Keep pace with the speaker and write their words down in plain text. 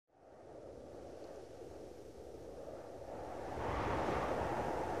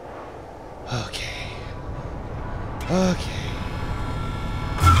Okay. Okay.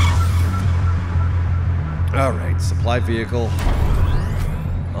 Alright, supply vehicle.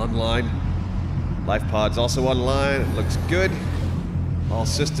 Online. Life pod's also online. It looks good. All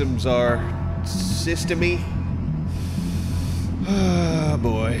systems are systemy. Oh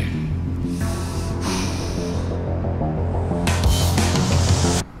boy.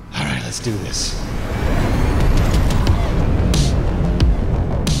 Alright, let's do this.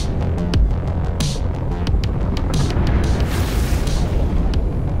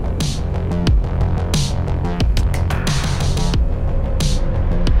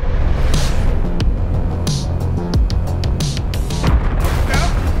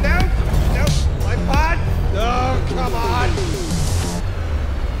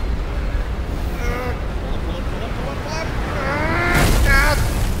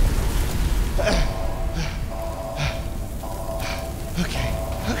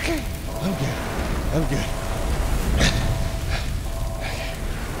 I'm good.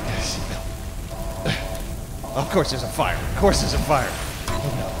 Of course there's a fire. Of course there's a fire.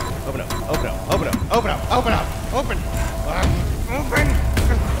 Open up. Open up. Open up. Open up. Open up. Open up. Open. Open.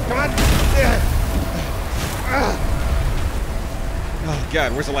 Come on. Oh,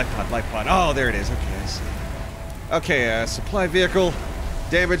 God. Where's the life pod? Life pod. Oh, there it is. Okay, I see. Okay, supply vehicle.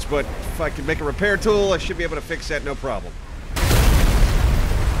 Damaged, but if I can make a repair tool, I should be able to fix that, no problem.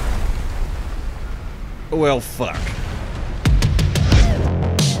 Well, fuck.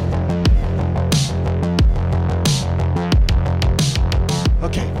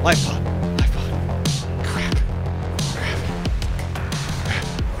 Okay, life pod. Life pod. Crap. Crap.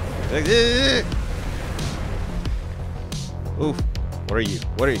 Ooh. What are you?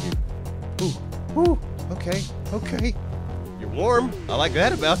 What are you? Ooh. Ooh. Okay. Okay. You're warm. I like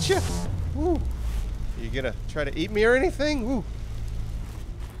that about you. Ooh. You gonna try to eat me or anything? Ooh.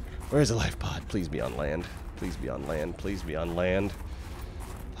 Where's the life pod? Please be on land. Please be on land. Please be on land.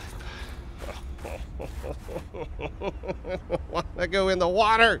 Why don't I go in the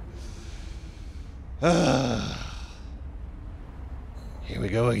water? Here we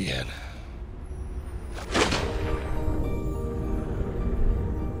go again.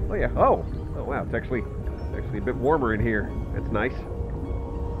 Oh yeah. Oh wow. It's actually a bit warmer in here. That's nice.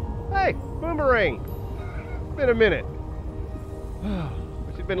 Hey, boomerang. It's been a minute.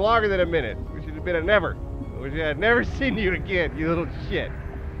 Which has been longer than a minute. Which has been a never. Which I had never seen you again, you little shit.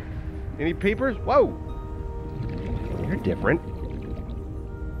 Any peepers? Whoa. You're different.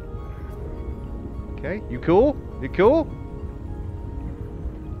 Okay, you cool? You cool?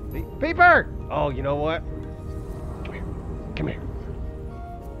 Peeper! Oh, you know what? Come here. Come here.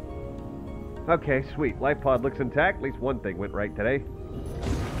 Okay, sweet. Life pod looks intact. At least one thing went right today.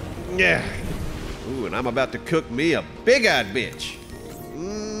 Yeah. Ooh, and I'm about to cook me a big-eyed bitch.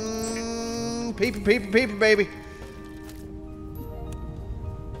 Peeper, peeper, peeper, baby.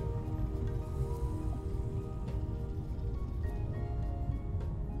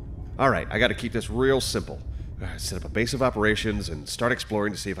 All right, I got to keep this real simple. Set up a base of operations and start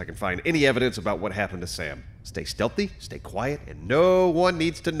exploring to see if I can find any evidence about what happened to Sam. Stay stealthy, stay quiet, and no one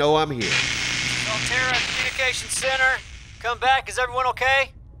needs to know I'm here. Xidax Communication Center. Come back. Is everyone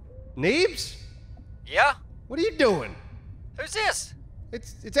okay? Neebs? Yeah? What are you doing? Who's this?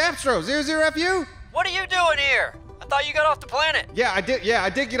 It's Astro, 00FU? What are you doing here? I thought you got off the planet. Yeah, I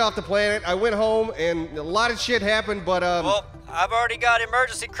did get off the planet. I went home and a lot of shit happened, but Well, I've already got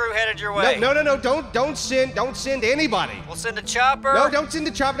emergency crew headed your way. No, don't send anybody. We'll send a chopper. No, don't send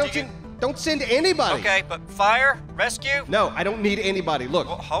the chopper. Don't send anybody. Okay, but fire, rescue? No, I don't need anybody. Look.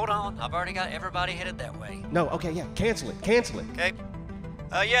 Well, hold on. I've already got everybody headed that way. No, okay, yeah, cancel it. Okay.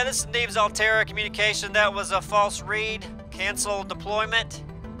 Yeah, this is Neebs Communication. That was a false read. Cancel deployment.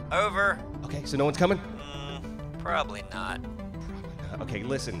 Over. Okay, so no one's coming? Probably not. Okay,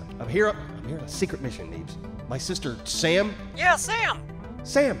 listen. I'm here on a secret mission, Neebs. My sister, Sam? Yeah, Sam.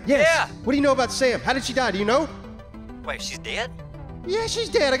 Sam, yes. Yeah. What do you know about Sam? How did she die? Do you know? Wait, she's dead? Yeah, she's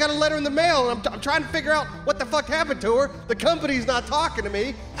dead. I got a letter in the mail, and I'm trying to figure out what the fuck happened to her. The company's not talking to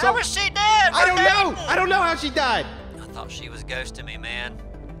me. So How was she dead? I don't know. I don't know how she died. I thought she was ghosting me, man.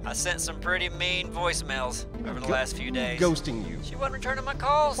 I sent some pretty mean voicemails over the last few days. Ghosting you. She wasn't returning my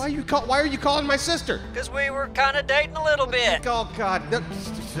calls. Why are you calling my sister? Because we were kind of dating a little bit. Oh, God.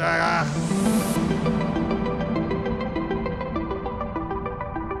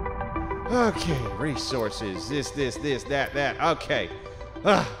 Okay, resources. This, that. Okay.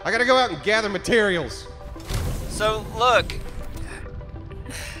 I gotta go out and gather materials. So, look.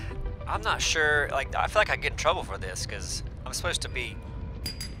 I'm not sure. Like, I feel like I get in trouble for this because I'm supposed to be,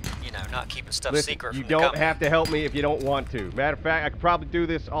 not keeping stuff Listen, secret you from the don't company. have to help me if you don't want to. Matter of fact, I could probably do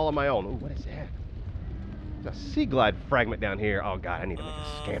this all on my own. Ooh, what is that? There's a sea glide fragment down here. Oh, God, I need to make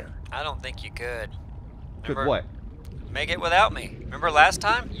a scanner. I don't think you could. Could what? Make it without me. Remember last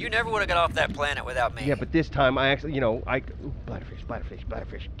time? You never would have got off that planet without me. Yeah, but this time I actually, you know, ooh,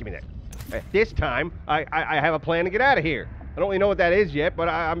 bladderfish. Give me that. This time I have a plan to get out of here. I don't really know what that is yet, but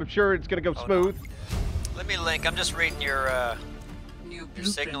I'm sure it's gonna go smooth. No. Let me link. I'm just reading your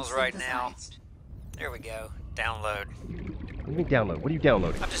signals right now. There we go. Download. What do you mean download? What are you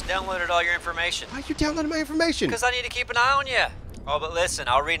downloading? I've just downloaded all your information. Why are you downloading my information? Because I need to keep an eye on you. Oh, but listen,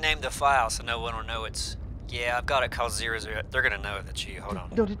 I'll rename the file so no one will know it's... Yeah, I've got it called 00. They're gonna know that's you. Hold on.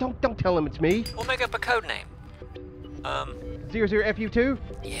 No, don't tell them it's me. We'll make up a code name. 00FU2?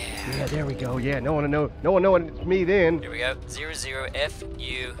 Yeah. Yeah, there we go. Yeah, no one know it's me then. Here we go.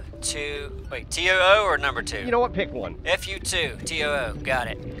 00FU2. Wait, TOO or number 2? You know what? Pick one. FU2. TOO. Got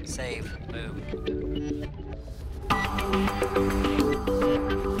it. Save. Move.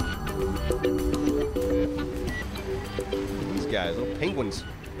 These guys, little penguins.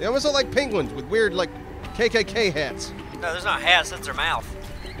 They almost look like penguins with weird, like, KKK hats. No, there's not hats. That's their mouth.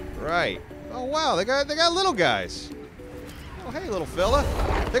 Right. Oh wow, they got little guys. Oh hey, little fella.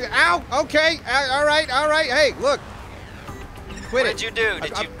 Ow. Okay. All right. Hey, look. Quit it. What did you do?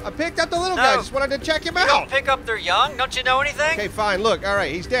 I picked up the little guy. Just wanted to check him out. Don't pick up their young. Don't you know anything? Okay, fine. Look. All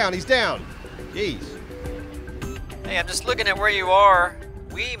right. He's down. Jeez. Hey, I'm just looking at where you are.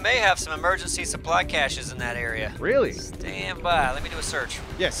 We may have some emergency supply caches in that area. Really? Stand by. Let me do a search.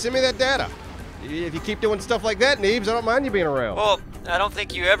 Yeah. Send me that data. If you keep doing stuff like that, Neebs, I don't mind you being around. Well, I don't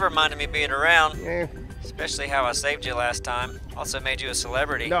think you ever minded me being around. Eh. Especially how I saved you last time. Also made you a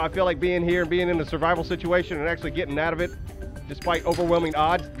celebrity. No, I feel like being here and being in a survival situation and actually getting out of it, despite overwhelming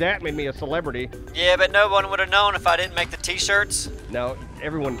odds, that made me a celebrity. Yeah, but no one would have known if I didn't make the t-shirts. No,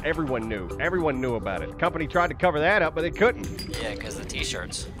 everyone knew. Everyone knew about it. The company tried to cover that up, but they couldn't. Yeah, because the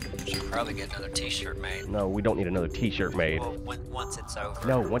t-shirts. Should probably get another t-shirt made. No, we don't need another t-shirt made. Well, once it's over.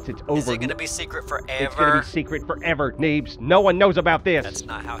 No, once it's over. Is it going to be secret forever? It's going to be secret forever, Neebs. No one knows about this. That's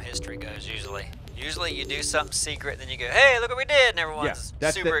not how history goes usually. Usually you do something secret, then you go, hey, look what we did, and everyone's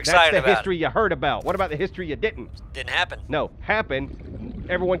super excited about it. That's the history you heard about. What about the history you didn't? Didn't happen. No, happened.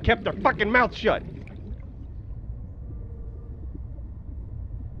 Everyone kept their fucking mouth shut.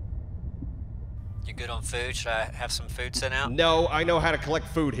 You good on food? Should I have some food sent out? No, I know how to collect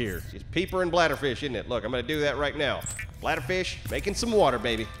food here. It's peeper and bladderfish, isn't it? Look, I'm going to do that right now. Bladderfish, making some water,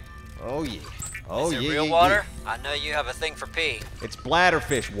 baby. Oh, yeah. Oh, Is it real yeah, water? Yeah. I know you have a thing for pee. It's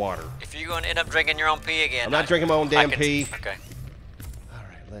bladderfish water. If you're going to end up drinking your own pee again. I'm not drinking my own damn pee. Okay. All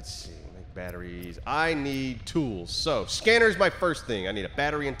right, let's see. Make batteries. I need tools. So, scanner's my first thing. I need a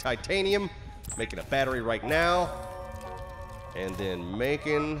battery in titanium. Making a battery right now. And then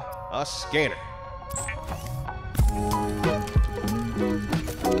making a scanner.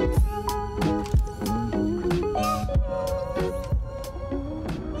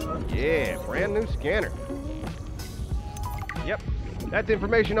 Yeah, brand new scanner. Yep, that's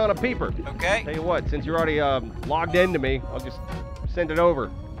information on a peeper. Okay. Tell you what, since you're already logged into me, I'll just send it over.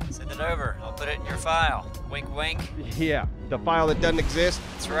 Send it over. I'll put it in your file. Wink, wink. Yeah, the file that doesn't exist.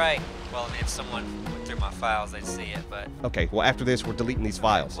 That's right. Well, I mean, if someone went through my files, they'd see it, but... Okay, well, after this, we're deleting these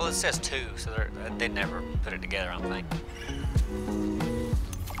files. Well, it says 2, so they never put it together, I don't think.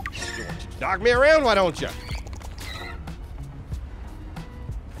 Knock me around, why don't you?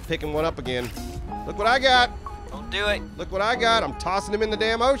 Picking one up again. Look what I got. Don't do it. Look what I got. I'm tossing him in the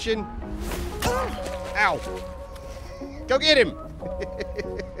damn ocean. Ow. Go get him.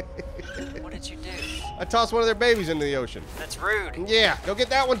 What did you do? I tossed one of their babies into the ocean. That's rude. Yeah, go get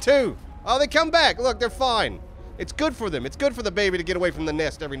that one too. Oh, they come back. Look, they're fine. It's good for them. It's good for the baby to get away from the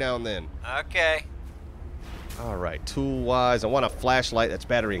nest every now and then. Okay. All right, tool-wise, I want a flashlight that's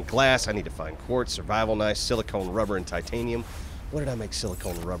battery and glass. I need to find quartz, survival knife, silicone rubber, and titanium. What did I make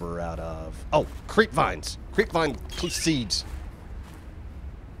silicone rubber out of? Oh, creep vines. Creep vine seeds.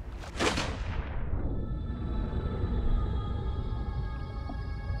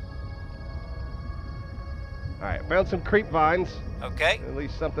 All right, found some creep vines. Okay. At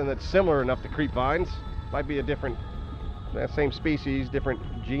least something that's similar enough to creep vines. Might be a different, same species, different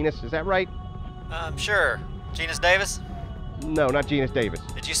genus. Is that right? Sure. Genus Davis? No, not Genus Davis.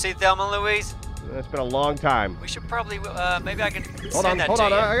 Did you see Thelma and Louise? It's been a long time. We should probably, maybe I can Hold send on, that to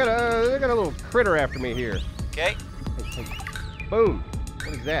you. I got a little critter after me here. Okay. Hey, boom. What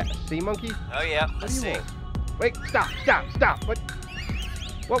is that? A sea monkey? Oh, yeah. What Let's do you see. want? Wait, stop. What?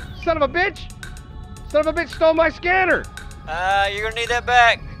 Whoa, son of a bitch! Son of a bitch stole my scanner! You're gonna need that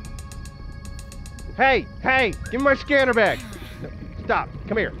back. Hey, give me my scanner back. stop.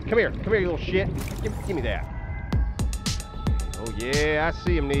 Come here, come here, come here, you little shit. Give me that. Oh yeah, I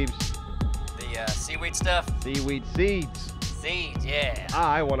see him, Neebs. The seaweed stuff? Seaweed seeds. Seeds, yeah.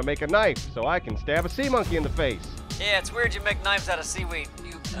 I want to make a knife so I can stab a sea monkey in the face. Yeah, it's weird you make knives out of seaweed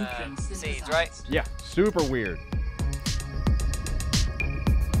seeds, right? Yeah, super weird.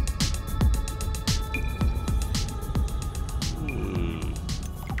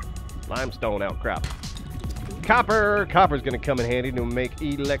 Limestone outcrop. Copper! Copper's gonna come in handy to make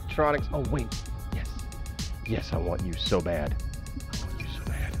electronics. Oh, wait. Yes. Yes, I want you so bad. I want you so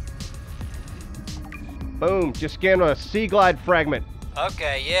bad. Boom. Just scanned a sea glide fragment.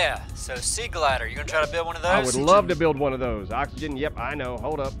 Okay, yeah. So, sea glider. You gonna try to build one of those? I would love to build one of those. Oxygen, yep, I know.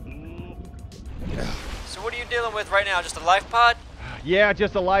 Hold up. So what are you dealing with right now? Just a life pod? Yeah,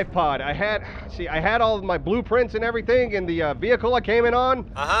 just a life pod. I had all of my blueprints and everything in the vehicle I came in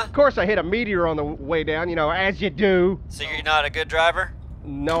on. Uh-huh. Of course, I hit a meteor on the way down, you know, as you do. So you're not a good driver?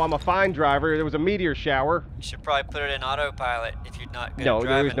 No, I'm a fine driver. There was a meteor shower. You should probably put it in autopilot if you're not good No, at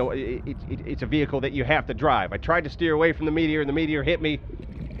there driving. is no. It's a vehicle that you have to drive. I tried to steer away from the meteor, and the meteor hit me.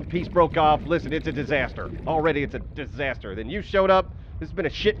 The piece broke off. Listen, it's a disaster. Already, it's a disaster. Then you showed up. This has been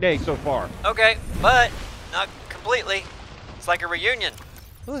a shit day so far. Okay, but not completely. It's like a reunion.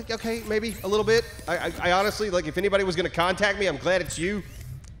 Well, okay, maybe a little bit. I honestly, like, if anybody was going to contact me, I'm glad it's you.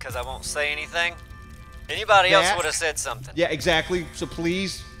 Because I won't say anything. Anybody else would have said something. Yeah, exactly. So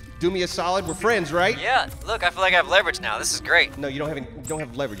please, do me a solid. We're friends, right? Yeah, look, I feel like I have leverage now. This is great. No, you don't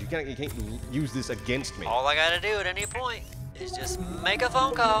have leverage. You can't use this against me. All I gotta do at any point is just make a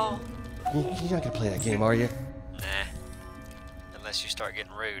phone call. You're not going to play that game, are you? Nah. Unless you start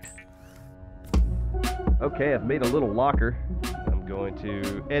getting rude. Okay, I've made a little locker. I'm going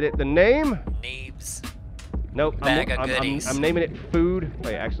to edit the name. Neebs. Nope. Bag of goodies. I'm naming it food.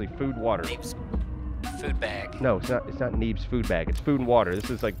 Wait, actually, food water. Neebs food bag. No, it's not. It's not Neebs food bag. It's food and water. This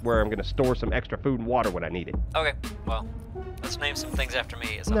is like where I'm going to store some extra food and water when I need it. Okay, well, let's name some things after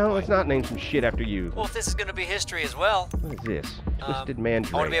me. No, let's not name some shit after you. Well, if this is going to be history as well. What is this? Twisted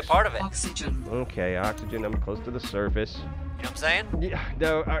mandrakes. I want to be a part of it. Oxygen. Okay, oxygen. I'm close to the surface. You know what I'm saying? Yeah.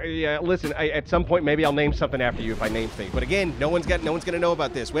 No. Yeah. Listen. At some point, maybe I'll name something after you if I name things. But again, No one's going to know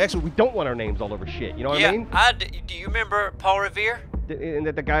about this. we don't want our names all over shit. You know what I mean? Do you remember Paul Revere? And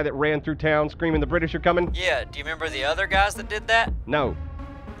the guy that ran through town screaming the British are coming? Yeah. Do you remember the other guys that did that? No.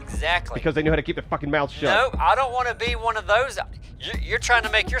 Exactly. Because they knew how to keep their fucking mouths shut. No, I don't want to be one of those. You're trying to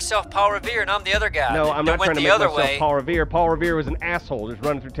make yourself Paul Revere, and I'm the other guy. No, I'm not trying to make myself way. Paul Revere. Paul Revere was an asshole just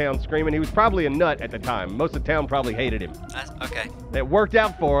running through town screaming. He was probably a nut at the time. Most of the town probably hated him. Okay. It worked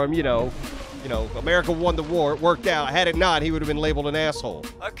out for him, you know. America won the war. It worked out. Had it not, he would have been labeled an asshole.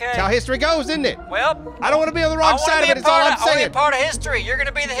 Okay. That's how history goes, isn't it? Well, I don't want to be on the wrong side of it. It's all I'm I want to be a saying. part of history. You're going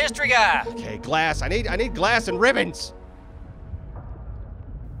to be the history guy. Okay, glass. I need glass and ribbons.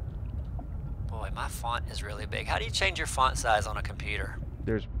 Boy, my font is really big. How do you change your font size on a computer?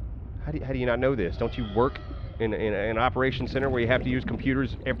 How do you not know this? Don't you work in an operations center where you have to use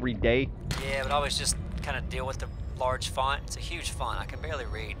computers every day? Yeah, but I always just kind of deal with the large font. It's a huge font. I can barely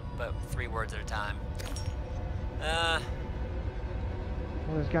read, but 3 words at a time. Well,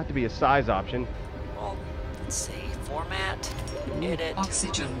 there's got to be a size option. Well, let's see. Format, edit.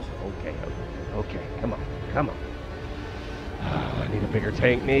 Oxygen. Okay, come on. Oh, I need a bigger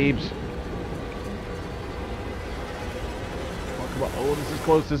tank, Neebs. Come on. Oh,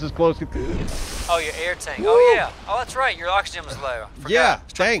 this is close. Oh, your air tank. Oh, yeah. Oh, that's right. Your oxygen was low. Forgot. Yeah,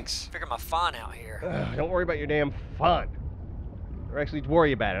 thanks. Figure my font out here. Don't worry about your damn font. Or actually,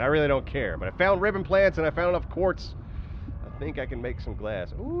 worry about it. I really don't care. But I found ribbon plants and I found enough quartz. I think I can make some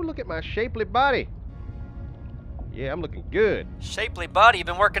glass. Ooh, look at my shapely body. Yeah, I'm looking good. Shapely body. You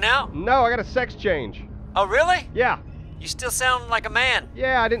been working out? No, I got a sex change. Oh, really? Yeah. You still sound like a man.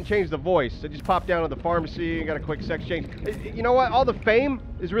 Yeah, I didn't change the voice. I just popped down to the pharmacy and got a quick sex change. You know what? All the fame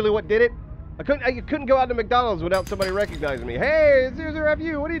is really what did it. I couldn't go out to McDonald's without somebody recognizing me. Hey, it's User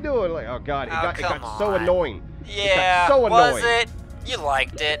Review. What are you doing? Like, oh God, it got so annoying. Yeah, it got so annoying. Was it? You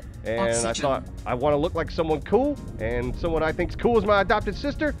liked it. And Oxygen. I thought I want to look like someone cool, and someone I think's cool is my adopted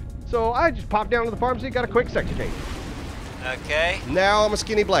sister. So I just popped down to the pharmacy, got a quick sex change. Okay. Now I'm a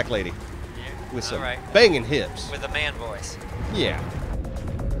skinny black lady with some Alright. banging hips. With a man voice. Yeah.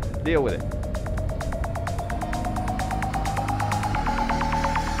 Deal with it.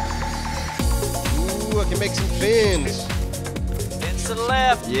 Ooh, I can make some fins. Fins to the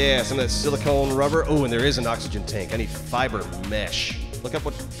left. Yeah, some of that silicone rubber. Oh, and there is an oxygen tank. I need fiber mesh. Look up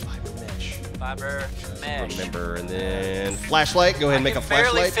what fiber mesh. Fiber mesh. Remember, and then flashlight. Go ahead and make a I can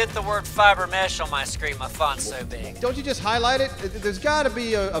barely flashlight. fit the word fiber mesh on my screen. My font's so big. Don't you just highlight it? There's got to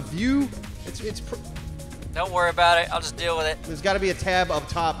be a view. Don't worry about it. I'll just deal with it. There's got to be a tab up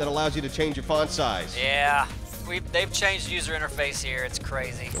top that allows you to change your font size. Yeah. They've changed user interface here. It's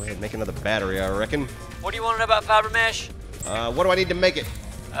crazy. Go ahead and make another battery, I reckon. What do you want to know about fiber mesh? What do I need to make it?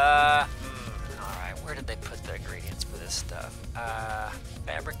 All right. Where did they put the ingredients for this stuff?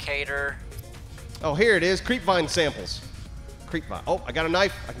 Fabricator. Oh, here it is. Creepvine samples. Creepvine. Oh, I got a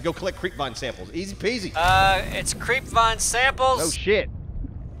knife. I can go collect creepvine samples. Easy peasy. It's creepvine samples. Oh shit.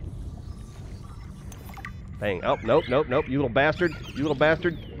 Dang. Oh, nope. You little bastard. You little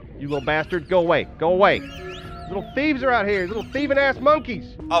bastard. You little bastard. Go away. Go away. Little thieves are out here. Little thieving ass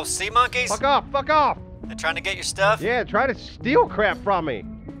monkeys. Oh, sea monkeys? Fuck off. Fuck off. They're trying to get your stuff? Yeah, try to steal crap from me.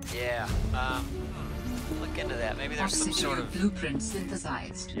 Yeah. Look into that. Maybe there's some sort of blueprint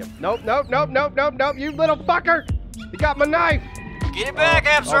synthesized. Yep. Nope. You little fucker. You got my knife. Get it back,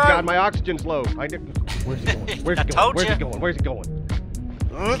 Absar. Oh god, my oxygen's low. Where's it going? Where's it going? Where's it going? Where's it going?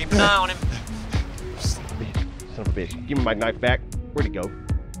 Keep an eye on him. Son of a bitch. Give me my knife back. Where'd it go?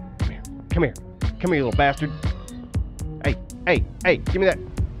 Come here. Come here. Come here, you little bastard. Hey, give me that.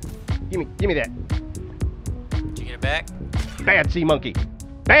 Give me that. Did you get it back? Bad sea monkey.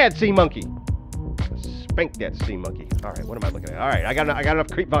 Bad sea monkey. Spank that sea monkey. All right, what am I looking at? All right, I got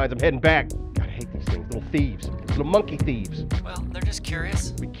enough creep vines. I'm heading back. God, I hate these things. Little thieves. Little monkey thieves. Well, they're just curious.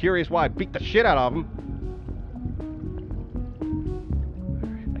 Be curious why I beat the shit out of them. All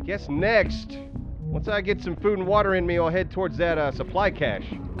right, I guess next, once I get some food and water in me, I'll head towards that supply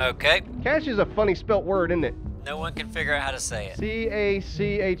cache. Okay. Cache is a funny spelt word, isn't it? No one can figure out how to say it.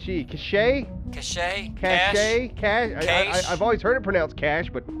 C-A-C-H-E. Cache? Cache? Cache? Cache? Cache? I've always heard it pronounced cache,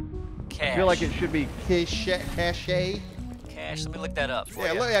 but Cache. I feel like it should be cache. Cache. Let me look that up for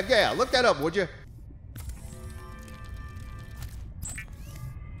you. Look that up, would you?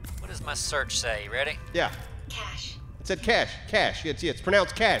 What does my search say? You ready? Yeah. Cache. It said cache. Cache. It's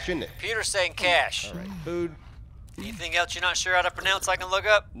pronounced cache, isn't it? Computer's saying cache. All right. Food. Anything else you're not sure how to pronounce I can look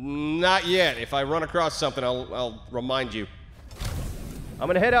up? Not yet. If I run across something, I'll remind you. I'm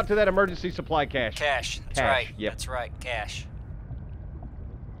gonna head out to that emergency supply cache. Cache. That's Cache, right. yep. That's right. Cache.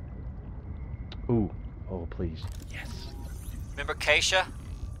 Ooh. Oh, please. Yes. Remember Keisha?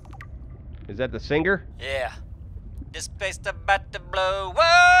 Is that the singer? Yeah. This place about to blow.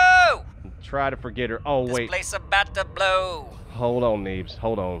 Whoa! Try to forget her. Oh, This wait. place about to blow. Hold on, Neebs.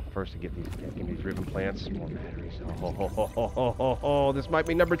 Hold on. First to get these ribbon plants. More batteries. Oh, this might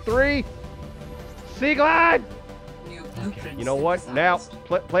be number 3. Sea Glide! New blueprint You know what? Now,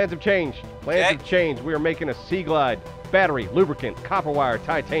 plans have changed. Plans Okay. have changed. We are making a Sea Glide. Battery, lubricant, copper wire,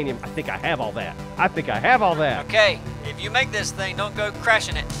 titanium. I think I have all that. Okay, if you make this thing, don't go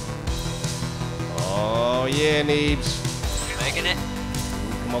crashing it. Oh, yeah, Neebs. You making it?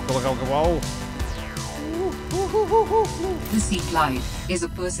 Come on. The Sea Glide is a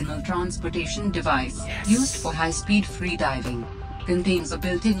personal transportation device used for high-speed free diving. Contains a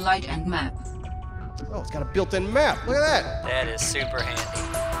built-in light and map. Oh, it's got a built-in map. Look at that. That is super handy.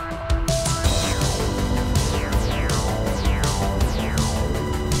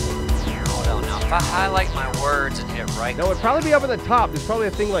 Hold on now. If I highlight my words and hit right. No, it'd probably be up at the top. There's probably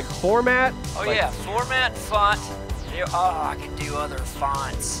a thing like format. Oh like, yeah, format, font. Oh, I can do other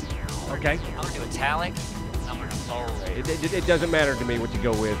fonts. Okay. I'm gonna do italic. I'm gonna bold. It doesn't matter to me what you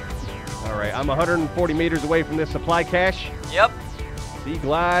go with. All right, I'm 140 meters away from this supply cache. Yep. Sea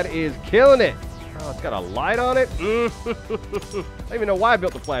Glide is killing it. Oh, it's got a light on it. I don't even know why I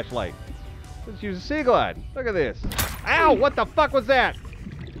built the flashlight. Let's use a Sea Glide. Look at this. Ow, what the fuck was that?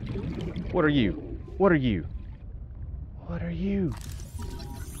 What are you? What are you? What are you?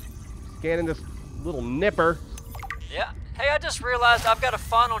 Scanning this little nipper. Yeah. Hey, I just realized I've got a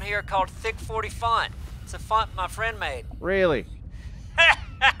font on here called Thick 40 Font. It's a font my friend made. Really?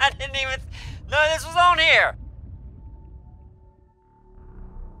 I didn't even know this was on here.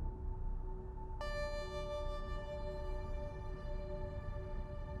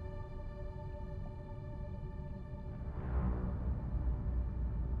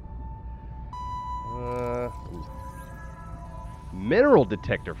 Mineral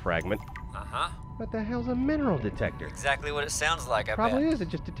detector fragment. Uh-huh. What the hell's a mineral detector? Exactly what it sounds like, I Probably bet. is. It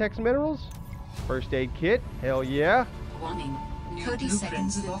just detects minerals. First aid kit. Hell yeah. Warning. 30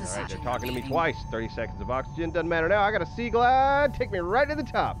 seconds of All right, oxygen they're talking to me remaining. twice. 30 seconds of oxygen. Doesn't matter now. I got a Sea Glide. Take me right to the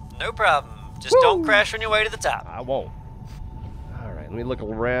top. No problem. Just Woo! don't crash on your way to the top. I won't. All right, let me look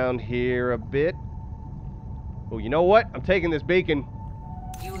around here a bit. Oh, you know what? I'm taking this beacon.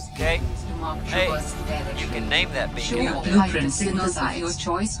 Use Okay. beacons to mark Hey, traverse you direction. can name that Show beacon. your blueprint signals of your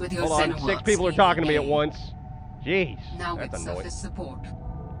choice with your Hold on. Xenoworks 6 people are talking to me at APK. once. Jeez. Now with That's annoying. surface support.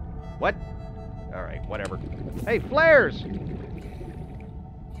 What? All right, whatever. Hey, flares!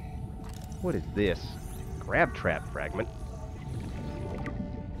 What is this? Crab trap fragment.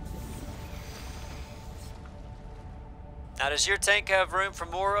 Now, does your tank have room for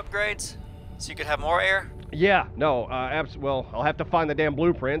more upgrades? So you could have more air? Yeah, no, well, I'll have to find the damn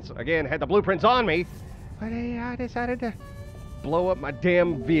blueprints. Again, had the blueprints on me, but I decided to blow up my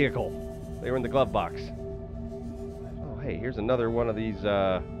damn vehicle. They were in the glove box. Oh, hey, here's another one of these,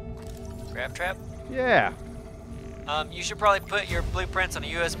 Grab trap? Yeah. You should probably put your blueprints on a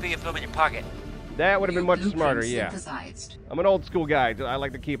USB and put them in your pocket. That would have been much Blueprints smarter, yeah. synthesized. I'm an old school guy. I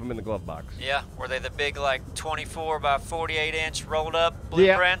like to keep them in the glove box. Yeah, were they the big, like, 24 by 48 inch rolled up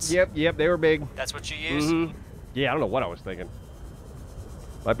blueprints? Yep, they were big. That's what you use? Mm-hmm. Yeah, I don't know what I was thinking.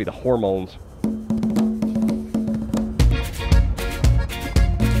 Might be the hormones.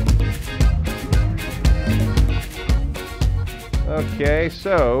 Okay,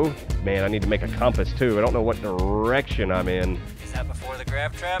 so, man, I need to make a compass too. I don't know what direction I'm in. Is that before the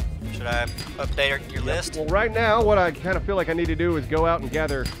grab trap? Should I update your list? Well, right now, what I kind of feel like I need to do is go out and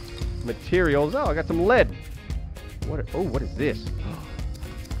gather materials. Oh, I got some lead. What is this?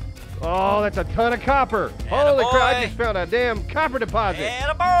 Oh, that's a ton of copper. Holy crap, I just found a damn copper deposit.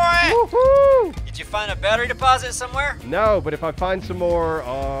 Attaboy! Woohoo! Did you find a battery deposit somewhere? No, but if I find some more,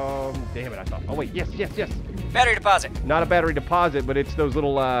 damn it, I thought, oh wait, yes. Battery deposit. Not a battery deposit, but it's those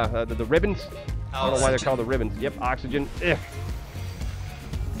little, the ribbons. I don't know why they're called the ribbons. Yep, oxygen. Ugh.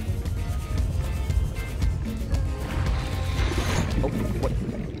 Oh,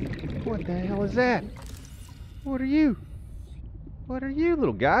 what the hell is that? What are you? What are you,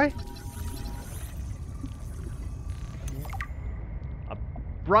 little guy? A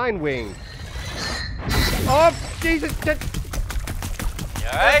brine wing. Oh, Jesus! You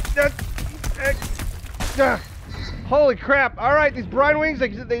alright? Holy crap! All right, these brine wings,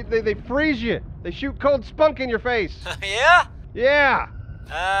 they freeze you. They shoot cold spunk in your face. Yeah? Yeah.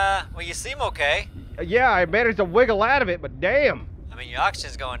 Well, you seem okay. Yeah, I managed to wiggle out of it, but damn. I mean, your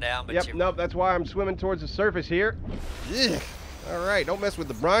oxygen's going down, but Yep, nope, that's why I'm swimming towards the surface here. Ugh. All right, don't mess with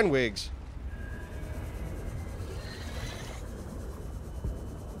the brine wigs.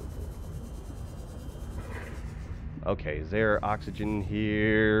 Okay, is there oxygen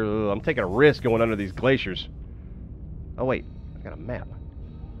here? Ugh, I'm taking a risk going under these glaciers. Oh wait, I got a map.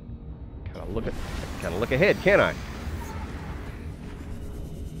 Kind of look ahead, can't I?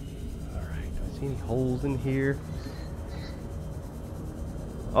 All right, do I see any holes in here?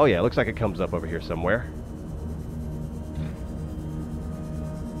 Oh yeah, looks like it comes up over here somewhere.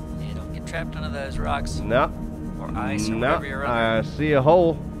 yeah, don't get trapped under those rocks. No. Or ice or No, whatever you're under. I see a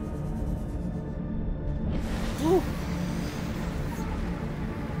hole. Woo.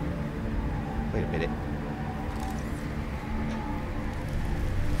 Wait a minute.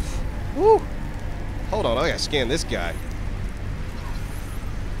 Woo! Hold on, I gotta scan this guy.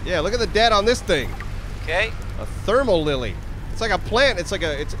 Yeah, look at the data on this thing. Okay, A thermal lily. It's like a plant. It's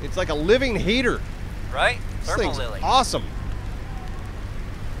like a living heater. right? This Thermal thing's lily. awesome.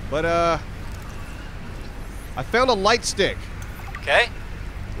 But I found a light stick, Okay.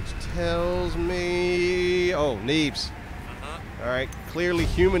 which tells me, oh, Neebs. All right, clearly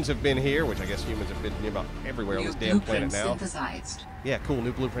humans have been here, which I guess humans have been about everywhere on New this damn planet blueprints now. synthesized. Yeah, cool.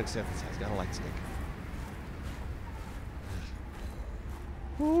 New blueprint synthesized. Got a light stick.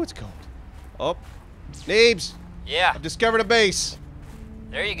 Ooh, it's cold. Oh, Neebs, Yeah, I've discovered a base.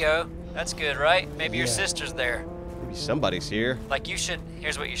 there you go. That's good, right? Maybe your Yeah. sister's there. Maybe somebody's here. Like, here's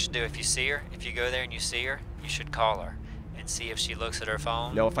what you should do. If you see her, if you go there and you see her, you should call her and see if she looks at her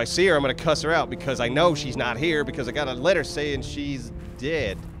phone. No, if I see her, I'm gonna cuss her out because I know she's not here because I got a letter saying she's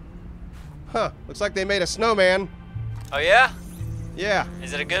dead. Huh, looks like they made a snowman. Oh, yeah? Yeah,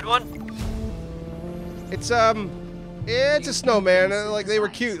 Is it a good one? yeah, it's a snowman. Like, they were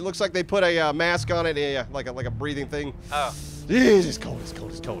cute. It looks like they put a mask on it, yeah, like a breathing thing. Oh. Jeez, it's cold, it's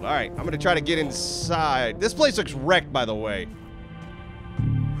cold, it's cold. All right, I'm gonna try to get inside. This place looks wrecked, by the way.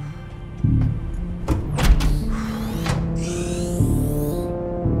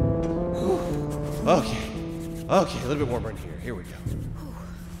 Okay, a little bit warmer in here. Here we go.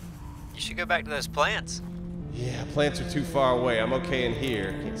 You should go back to those plants. Yeah, plants are too far away. I'm okay in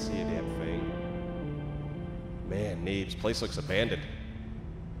here. Can't see a damn thing. Man, Neebs, place looks abandoned.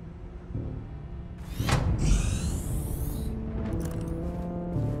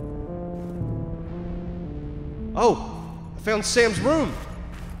 Oh, I found Sam's room.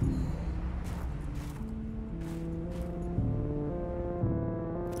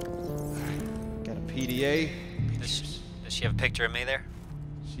 Alright, got a PDA. Does she have a picture of me there?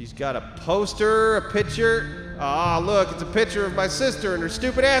 She's got a poster, a picture. Ah, look, it's a picture of my sister and her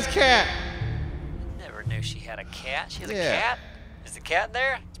stupid ass cat. Never knew she had a cat. She has a Yeah. cat? Is the cat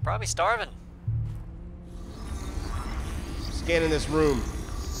there? It's probably starving. scanning this room.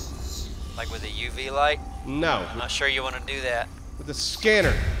 Like with a UV light? No, I'm not sure you want to do that. with the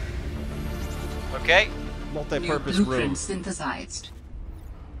scanner. Okay. Multi-purpose New room. blueprint synthesized.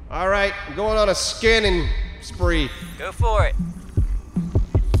 All right, I'm going on a scanning spree. Go for it.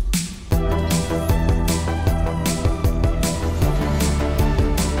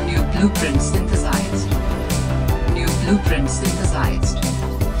 New blueprint synthesized. New blueprint synthesized.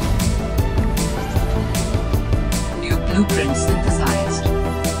 New blueprint synthesized.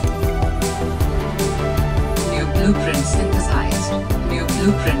 New blueprint synthesized. New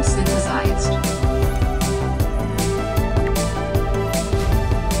blueprint synthesized.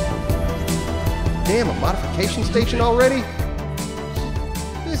 Damn, a modification station already?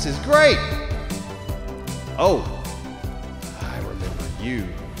 This is great. Oh, I remember you.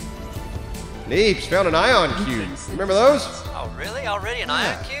 Neebs found an ion cube. Remember those? Oh, really? Already an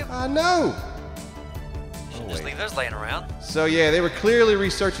ion cube? I know. Should just leave those laying around. So yeah, they were clearly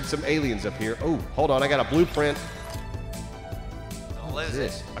researching some aliens up here. Oh, hold on, I got a blueprint. Don't lose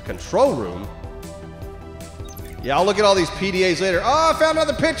This, it. a control room? Yeah, I'll look at all these PDAs later. Oh, I found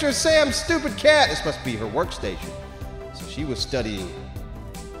another picture of Sam's stupid cat. This must be her workstation. So she was studying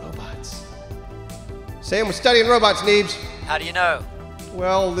robots. Sam was studying robots, Neebs. How do you know?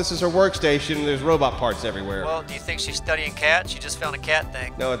 Well, this is her workstation. There's robot parts everywhere. Well, do you think she's studying cats? You just found a cat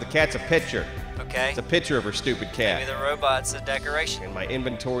thing. No, the cat's a picture. Okay. It's a picture of her stupid cat. Maybe the robot's a decoration. And my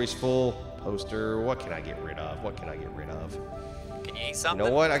inventory's full. Poster. What can I get rid of? What can I get rid of? Can you eat You something?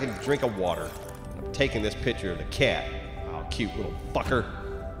 know what? I can drink a water. I'm taking this picture of the cat. Oh, cute little fucker.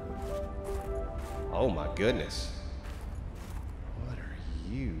 Oh my goodness. What are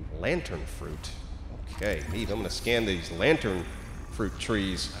you? Lantern fruit. Okay, neat. I'm gonna scan these lantern fruit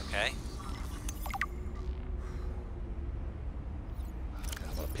trees. Okay.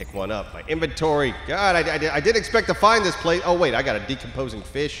 I'm gonna pick one up. My inventory. God, I didn't expect to find this place. Oh wait, I got a decomposing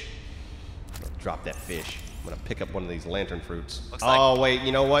fish. I'm gonna drop that fish. I'm gonna pick up one of these lantern fruits. Looks like- Oh wait,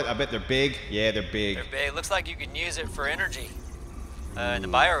 you know what? I bet they're big. Yeah, they're big. They're big. Looks like you can use it for energy in the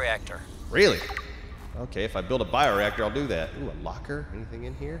bioreactor. Really? Okay, if I build a bioreactor, I'll do that. Ooh, a locker? Anything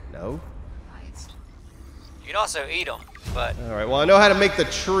in here? No? You can also eat them, but All right, well, I know how to make the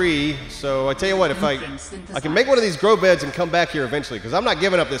tree, so I tell you what, if I can make one of these grow beds and come back here eventually, because I'm not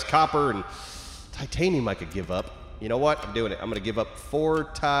giving up this copper and titanium I could give up. You know what? I'm doing it. I'm going to give up 4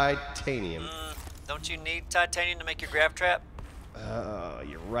 titanium. don't you need titanium to make your grav trap?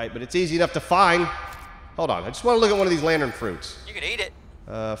 You're right, but it's easy enough to find. Hold on, I just want to look at one of these lantern fruits. You can eat it.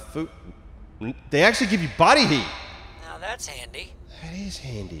 Food. They actually give you body heat. Now that's handy. That is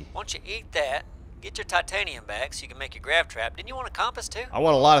handy. Once you eat that, get your titanium back so you can make your grav trap. Didn't you want a compass too? I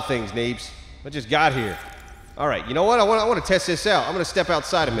want a lot of things, Neebs. I just got here. All right, you know what? I want to test this out. I'm going to step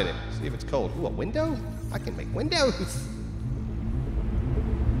outside a minute, see if it's cold. Ooh, a window? I can make windows.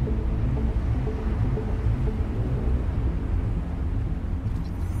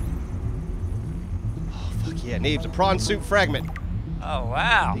 Oh, fuck yeah, Neebs, a prawn suit fragment. Oh,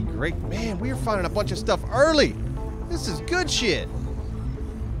 wow. Hey, great. Man, we are finding a bunch of stuff early. This is good shit.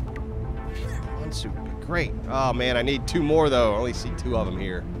 Prawn suit would be great. Oh, man, I need 2 more, though. I only see 2 of them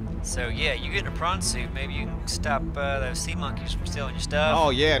here. So, yeah, you get in a prawn suit, maybe you can stop those sea monkeys from stealing your stuff. Oh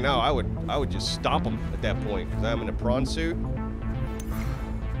yeah, no, I would just stomp them at that point because I'm in a prawn suit.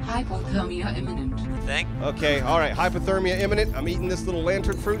 Hypothermia imminent. You think? Okay, all right, hypothermia imminent. I'm eating this little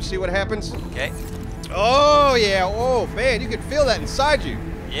lantern fruit. See what happens. Okay. Oh yeah, oh man, you can feel that inside you.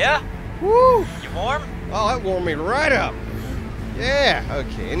 Yeah? Woo! You warm? Oh, that warmed me right up. Yeah.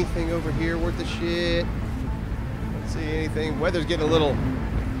 Okay. Anything over here worth the shit? Let's see anything. Weather's getting a little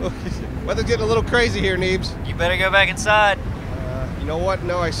crazy here, Neebs. You better go back inside. You know what?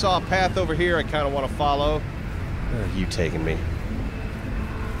 No, I saw a path over here I kind of want to follow. Where are you taking me?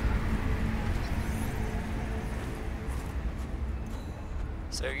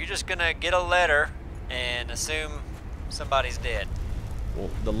 So you're just gonna get a letter and assume somebody's dead. Well,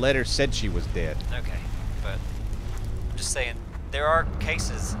 the letter said she was dead. Okay, but I'm just saying there are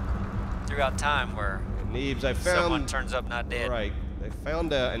cases throughout time where Neebs, I found... someone turns up not dead. Right. They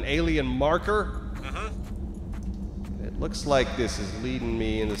found an alien marker. Mm-hmm. It looks like this is leading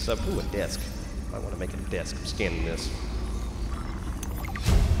me into some... Ooh, a desk. I want to make a desk. I'm scanning this.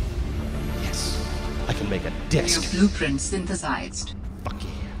 Yes. I can make a New desk. blueprint synthesized. Fuck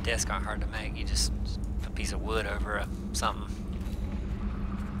yeah. Desks aren't hard to make. You just a piece of wood over something.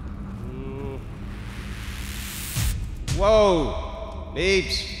 Whoa.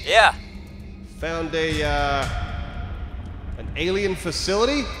 Neebs. Yeah. Found an alien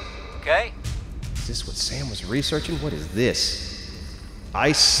facility? Okay. Is this what Sam was researching? What is this?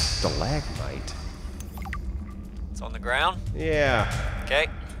 Ice stalagmite. It's It's on the ground? Yeah. Okay.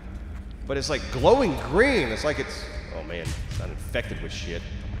 But it's like glowing green. It's like it's, oh man, it's not infected with shit.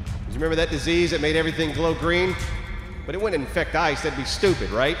 You remember that disease that made everything glow green? But it wouldn't infect ice, that'd be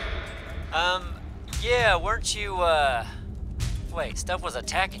stupid, right? Yeah, weren't you, wait, stuff was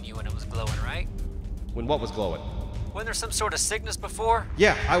attacking you when it was glowing, right? When what was glowing? Wasn't there some sort of sickness before?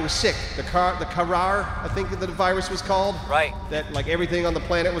 Yeah, I was sick. The Karar, I think the virus was called. Right. That like everything on the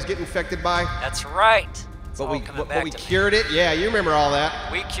planet was getting infected by. That's right. It's But all we, coming but back we to me. cured it. Yeah, you remember all that.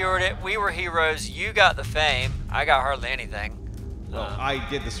 We cured it. We were heroes. You got the fame. I got hardly anything. Well, I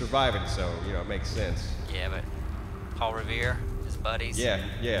did the surviving, so you know it makes sense. Yeah, but Paul Revere, his buddies. Yeah.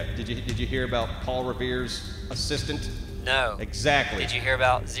 Did you hear about Paul Revere's assistant? No. Exactly. Did you hear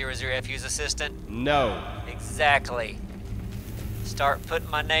about 00FU's assistant? No. Exactly. Start putting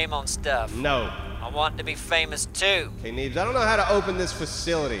my name on stuff. No. I want to be famous too. Okay, Neebs, I don't know how to open this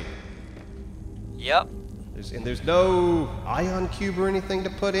facility. Yep. There's no ion cube or anything to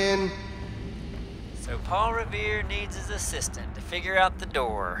put in. So Paul Revere needs his assistant to figure out the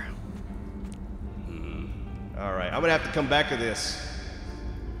door. All right, I'm gonna have to come back to this.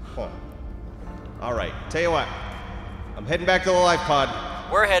 Hold on. All right, tell you what, I'm heading back to the life pod.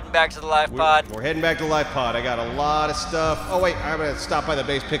 We're heading back to the life pod. We're heading back to the life pod. I got a lot of stuff. Oh wait, I'm gonna stop by the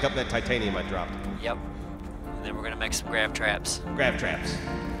base, pick up that titanium I dropped. Yep. And then we're gonna make some grab traps. Grab traps.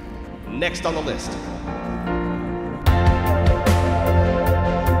 Next on the list.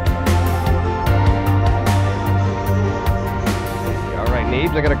 All right,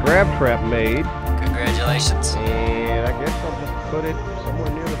 Neebs, I got a grab trap made. Congratulations. And I guess I'll just put it somewhere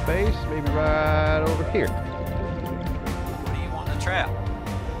near the base, maybe right over here. What do you want to trap?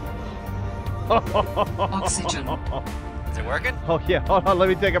 Oxygen. Is it working? Oh yeah, hold on, let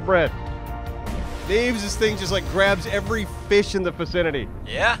me take a breath. Neebs, this thing just like grabs every Fish in the vicinity.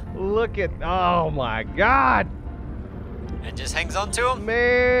 Yeah? Look at, oh my God. It just hangs on to him?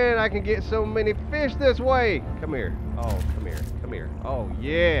 Man, I can get so many fish this way. Come here. Oh, come here, come here. Oh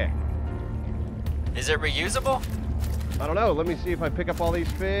yeah. Is it reusable? I don't know, let me see if I pick up all these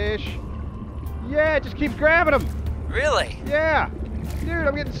fish. Yeah, it just keeps grabbing them. Really? Yeah. Dude,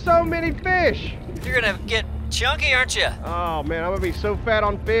 I'm getting so many fish. You're gonna get chunky, aren't you? Oh man, I'm gonna be so fat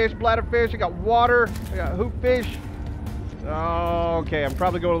on fish, bladderfish. I got water, I got hoop fish. Oh, okay, I'm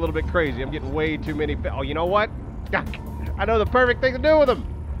probably going a little bit crazy. I'm getting way too many fish. Oh, you know what? I know the perfect thing to do with them.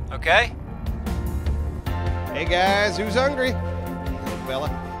 Okay. Hey guys, who's hungry? Little fella,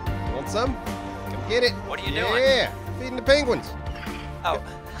 want some? Come get it. What are you doing? Yeah, feeding the penguins.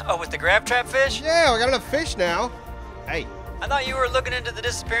 Oh, with the grab trap fish? Yeah, we got enough fish now. Hey. I thought you were looking into the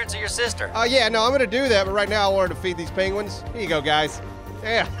disappearance of your sister. Oh yeah, no, I'm gonna do that, but right now I wanted to feed these penguins. Here you go, guys.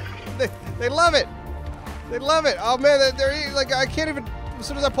 Yeah, they love it. They love it. Oh man, they're like, I can't even, as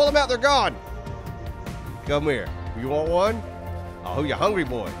soon as I pull them out, they're gone. Come here. You want one? Oh, you're hungry,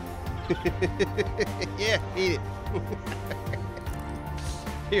 boy. Yeah, eat it.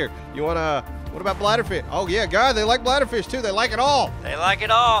 Here, you wanna, what about bladderfish? Oh yeah, God, they like bladderfish too. They like it all. They like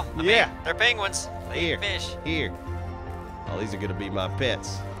it all. I Yeah. mean, they're penguins. They Here, eat fish. here. Oh, these are gonna be my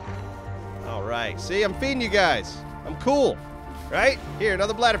pets. All right, see, I'm feeding you guys. I'm cool, right? Here,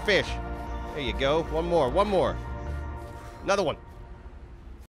 another bladderfish. There you go, one more. Another one.